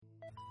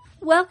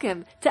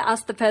Welcome to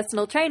Ask the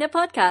Personal Trainer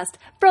podcast,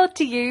 brought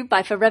to you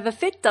by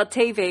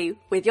ForeverFit.tv,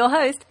 with your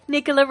host,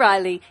 Nicola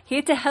Riley,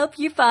 here to help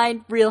you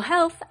find real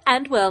health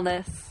and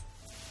wellness.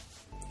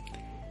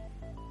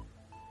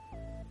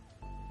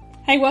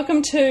 Hey,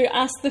 welcome to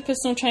Ask the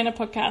Personal Trainer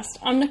podcast.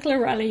 I'm Nicola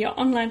Riley, your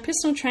online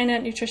personal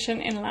trainer,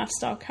 nutrition and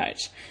lifestyle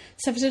coach.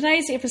 So for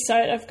today's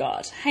episode, I've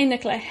got, hey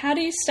Nicola, how do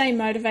you stay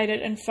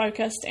motivated and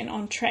focused and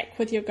on track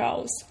with your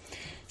goals?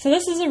 So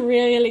this is a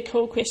really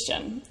cool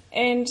question.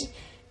 And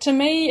to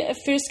me, it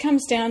first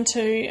comes down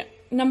to,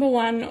 number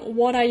one,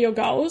 what are your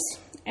goals?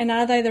 And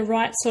are they the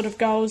right sort of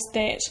goals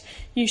that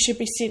you should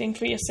be setting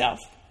for yourself?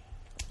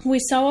 We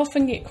so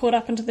often get caught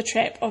up into the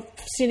trap of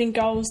setting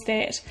goals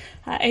that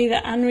are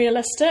either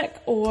unrealistic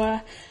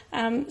or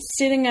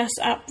setting us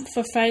up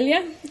for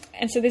failure.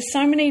 And so there's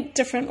so many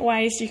different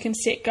ways you can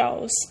set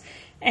goals.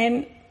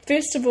 And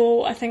first of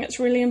all, I think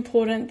it's really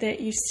important that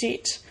you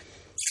set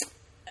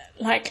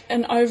like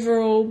an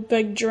overall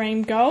big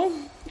dream goal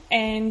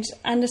and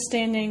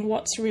understanding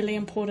what's really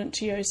important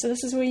to you. So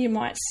this is where you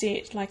might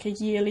set like a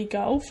yearly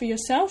goal for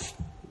yourself.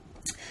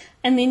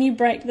 And then you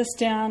break this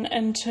down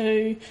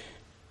into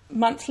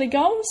monthly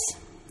goals.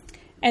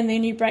 And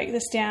then you break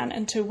this down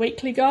into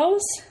weekly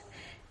goals.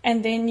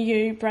 And then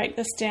you break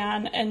this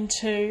down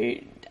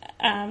into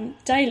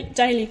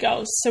daily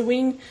goals. So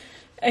when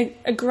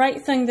a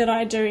great thing that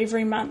I do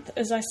every month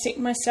is I set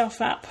myself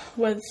up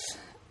with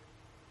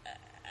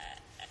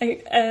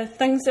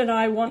things that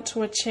I want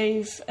to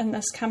achieve in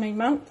this coming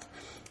month,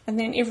 and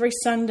then every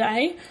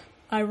Sunday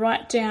I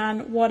write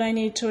down what I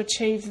need to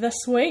achieve this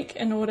week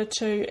in order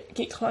to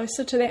get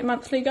closer to that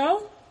monthly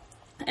goal.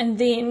 And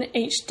then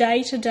each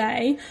day to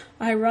day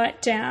I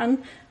write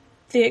down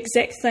the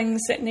exact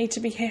things that need to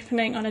be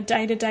happening on a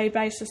day-to-day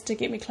basis to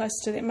get me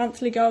closer to that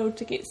monthly goal,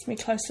 to get me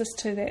closest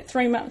to that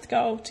 3-month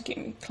goal, to get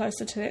me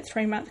closer to that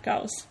 3-month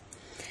goals.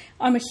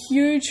 I'm a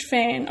huge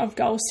fan of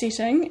goal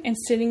setting and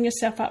setting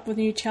yourself up with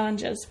new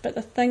challenges. But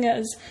the thing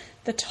is,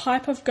 the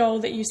type of goal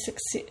that you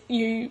set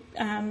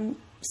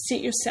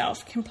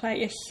yourself can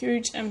play a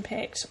huge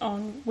impact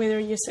on whether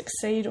you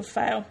succeed or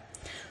fail.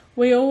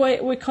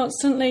 We're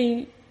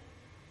constantly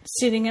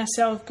setting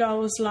ourselves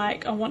goals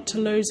like, I want to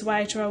lose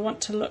weight or I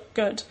want to look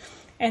good.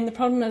 And the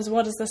problem is,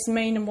 what does this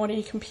mean and what are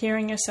you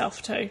comparing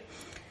yourself to?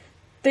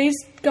 These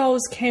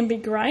goals can be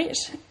great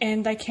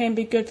and they can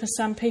be good for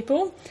some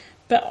people,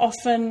 but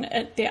often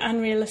they're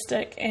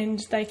unrealistic and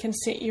they can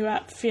set you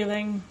up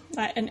feeling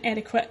like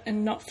inadequate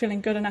and not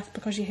feeling good enough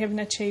because you haven't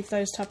achieved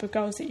those type of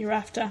goals that you're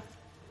after.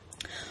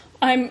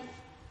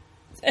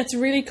 It's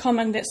really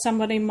common that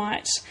somebody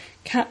might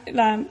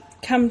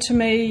come to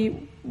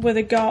me with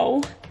a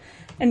goal,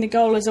 and the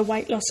goal is a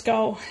weight loss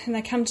goal, and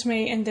they come to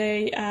me and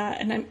they are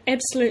in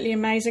absolutely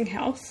amazing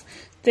health.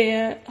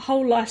 Their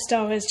whole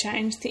lifestyle has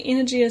changed, their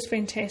energy is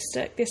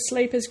fantastic, their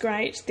sleep is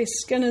great, their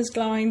skin is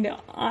glowing, their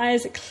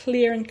eyes are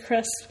clear and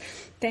crisp,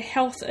 their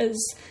health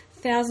is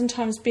 1,000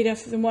 times better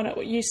than what it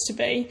used to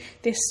be,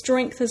 their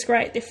strength is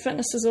great, their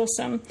fitness is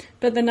awesome,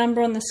 but the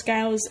number on the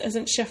scales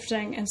isn't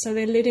shifting, and so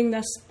they're letting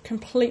this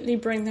completely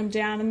bring them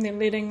down, and they're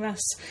letting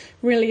this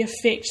really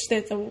affect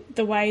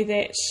the way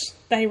that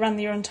they run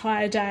their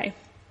entire day.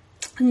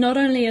 Not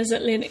only is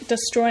it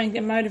destroying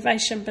their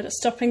motivation, but it's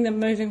stopping them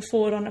moving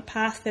forward on a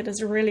path that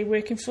is really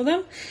working for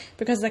them,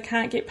 because they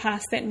can't get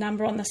past that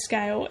number on the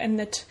scale and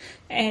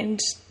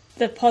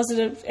the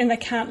positive, and they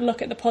can't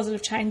look at the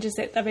positive changes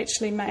that they've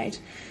actually made.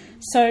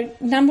 So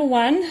number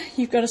one,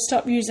 you've got to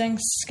stop using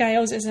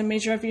scales as a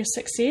measure of your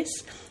success,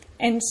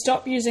 and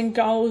stop using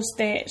goals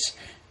that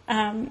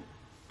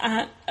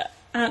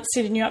aren't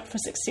setting you up for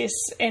success,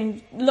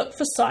 and look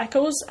for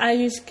cycles. Are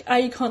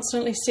you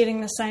constantly setting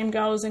the same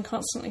goals and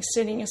constantly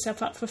setting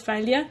yourself up for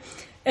failure?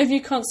 If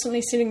you're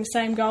constantly setting the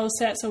same goals,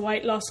 say it's a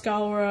weight loss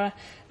goal or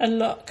a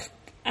look,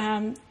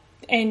 and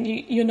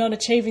you're not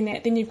achieving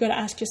that, then you've got to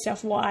ask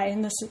yourself why,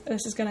 and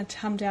this is going to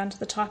come down to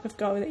the type of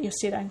goal that you're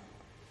setting.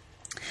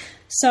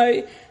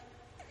 So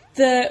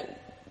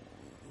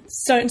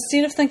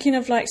instead of thinking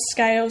of like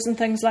scales and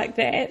things like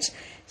that,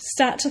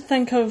 start to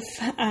think of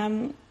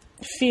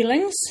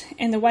feelings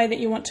and the way that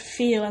you want to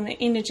feel and the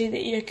energy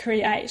that you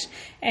create.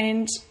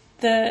 And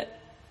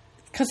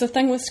because the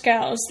thing with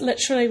scales,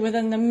 literally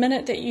within the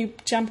minute that you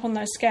jump on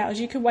those scales,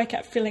 you could wake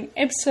up feeling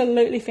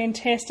absolutely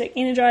fantastic,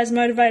 energized,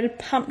 motivated,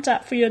 pumped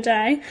up for your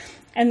day,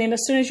 and then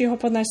as soon as you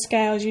hop on those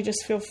scales, you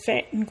just feel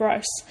fat and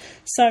gross.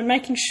 So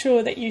making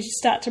sure that you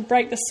start to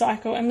break the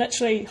cycle and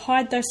literally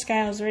hide those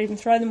scales or even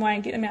throw them away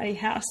and get them out of your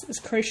house is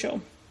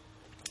crucial.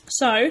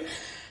 So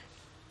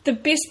the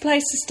best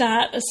place to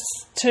start is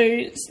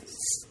to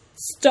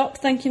stop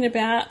thinking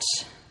about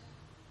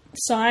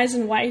size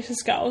and weight as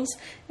goals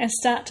and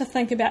start to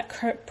think about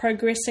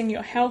progressing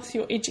your health,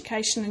 your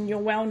education and your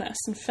wellness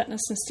and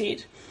fitness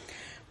instead.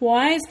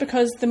 Why? Is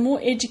because the more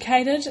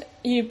educated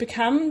you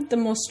become, the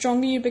more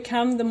stronger you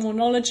become, the more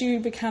knowledge you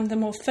become, the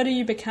more fitter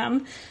you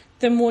become,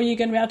 the more you're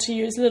going to be able to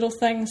use little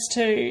things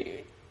to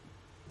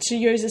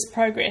use as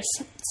progress.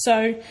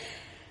 So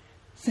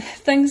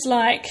things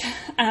like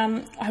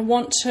I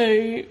want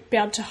to be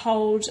able to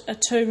hold a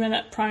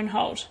 2-minute prone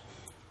hold.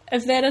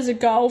 if that is a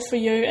goal for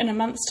you in a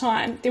month's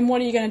time, then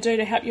what are you going to do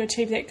to help you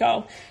achieve that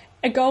goal?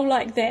 A goal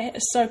like that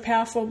is so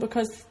powerful,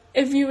 because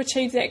if you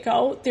achieve that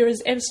goal, there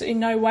is absolutely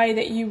no way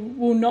that you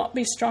will not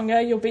be stronger.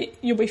 You'll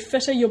be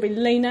fitter, you'll be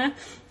leaner,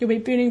 you'll be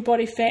burning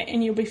body fat,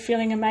 and you'll be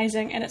feeling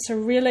amazing. And it's a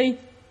really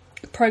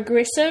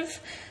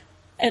progressive,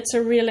 it's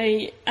a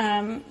really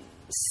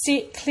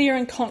set, clear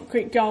and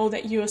concrete goal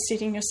that you are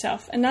setting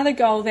yourself. Another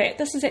goal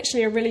this is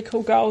actually a really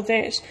cool goal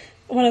that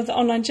one of the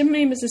online gym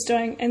members is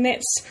doing, and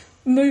that's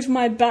move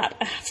my butt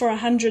for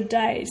 100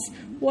 days.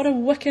 What a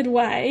wicked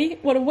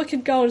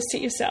goal to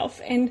set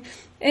yourself. And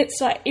it's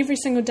like every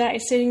single day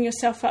setting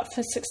yourself up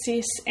for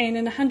success, and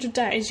in 100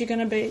 days you're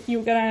going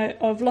to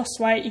have lost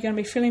weight, you're going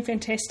to be feeling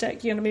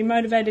fantastic, you're going to be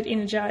motivated,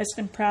 energized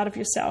and proud of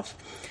yourself.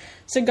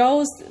 So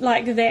goals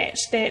like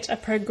that are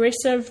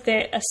progressive,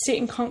 that are set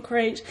in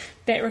concrete,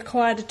 that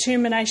require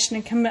determination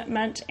and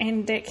commitment,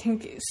 and that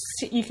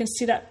you can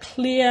set up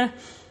clear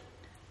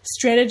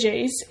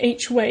strategies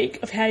each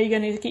week of how you're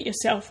going to get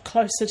yourself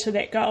closer to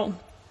that goal.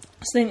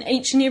 So then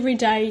each and every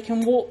day you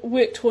can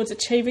work towards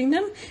achieving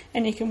them,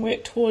 and you can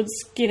work towards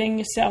getting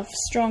yourself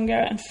stronger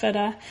and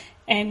fitter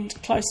and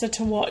closer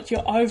to what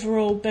your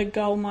overall big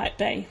goal might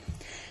be.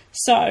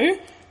 So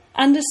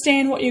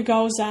understand what your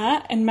goals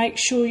are and make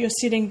sure you're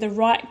setting the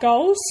right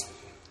goals.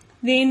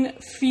 Then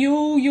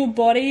fuel your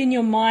body and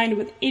your mind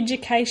with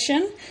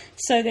education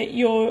so that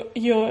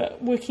you're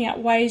working out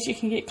ways you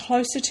can get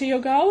closer to your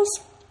goals.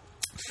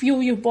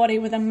 Fuel your body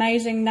with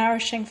amazing,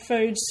 nourishing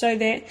food so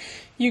that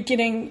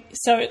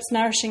it's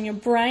nourishing your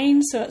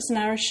brain, so it's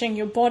nourishing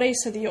your body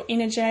so that you're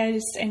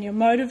energized and you're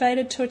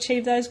motivated to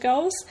achieve those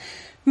goals.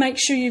 Make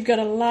sure you've got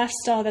a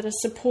lifestyle that is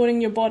supporting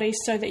your body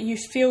so that you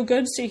feel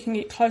good so you can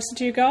get closer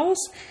to your goals.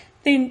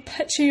 Then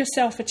picture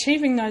yourself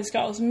achieving those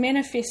goals,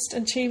 manifest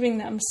achieving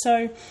them.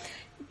 So,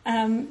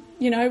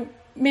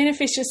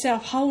 manifest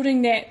yourself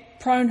holding that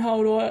prone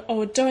hold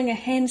or doing a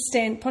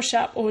handstand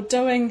push-up or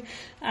doing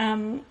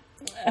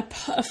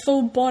a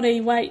full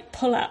body weight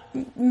pull-up.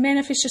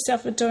 Manifest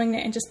yourself with doing that,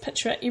 and just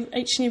picture it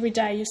each and every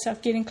day,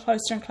 yourself getting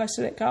closer and closer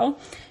to that goal.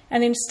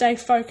 And then stay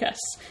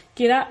focused.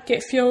 Get up,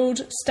 get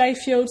fueled, stay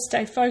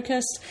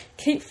focused,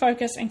 keep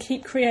focused, and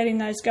keep creating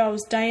those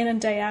goals day in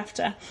and day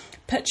after.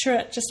 Picture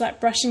it just like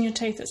brushing your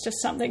teeth. It's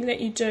just something that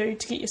you do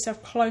to get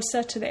yourself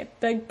closer to that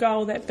big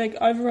goal, that big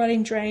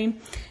overriding dream,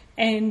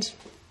 and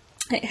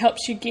it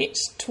helps you get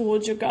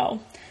towards your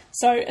goal.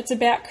 So it's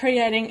about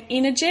creating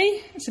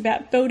energy. It's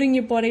about building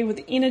your body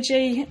with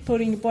energy,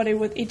 building your body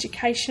with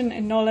education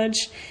and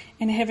knowledge,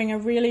 and having a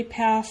really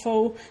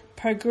powerful,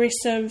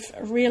 progressive,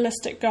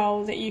 realistic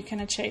goal that you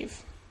can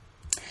achieve.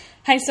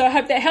 Hey, so I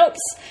hope that helps.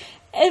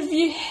 If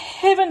you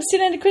haven't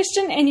sent in a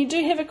question and you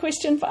do have a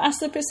question for Ask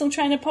the Personal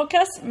Trainer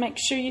podcast, make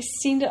sure you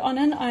send it on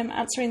in. I'm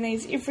answering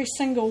these every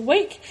single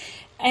week.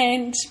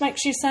 And make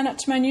sure you sign up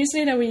to my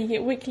newsletter where you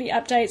get weekly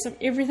updates of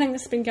everything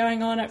that's been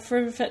going on at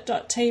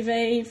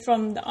foreverfit.tv,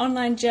 from the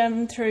online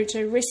gym through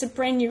to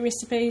brand new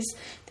recipes.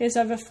 There's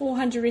over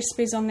 400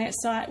 recipes on that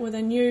site with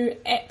a new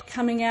app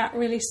coming out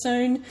really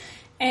soon.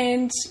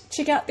 And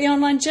check out the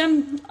online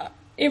gym,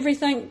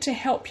 everything to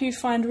help you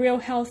find real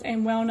health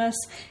and wellness,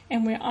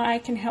 and where I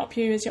can help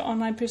you as your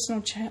online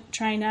personal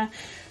trainer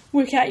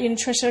work out your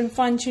nutrition,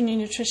 fine-tune your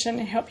nutrition,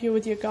 and help you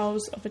with your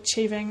goals of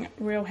achieving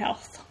real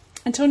health.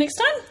 Until next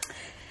time,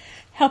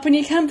 helping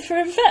you come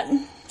Forever Fit.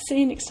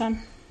 See you next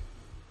time.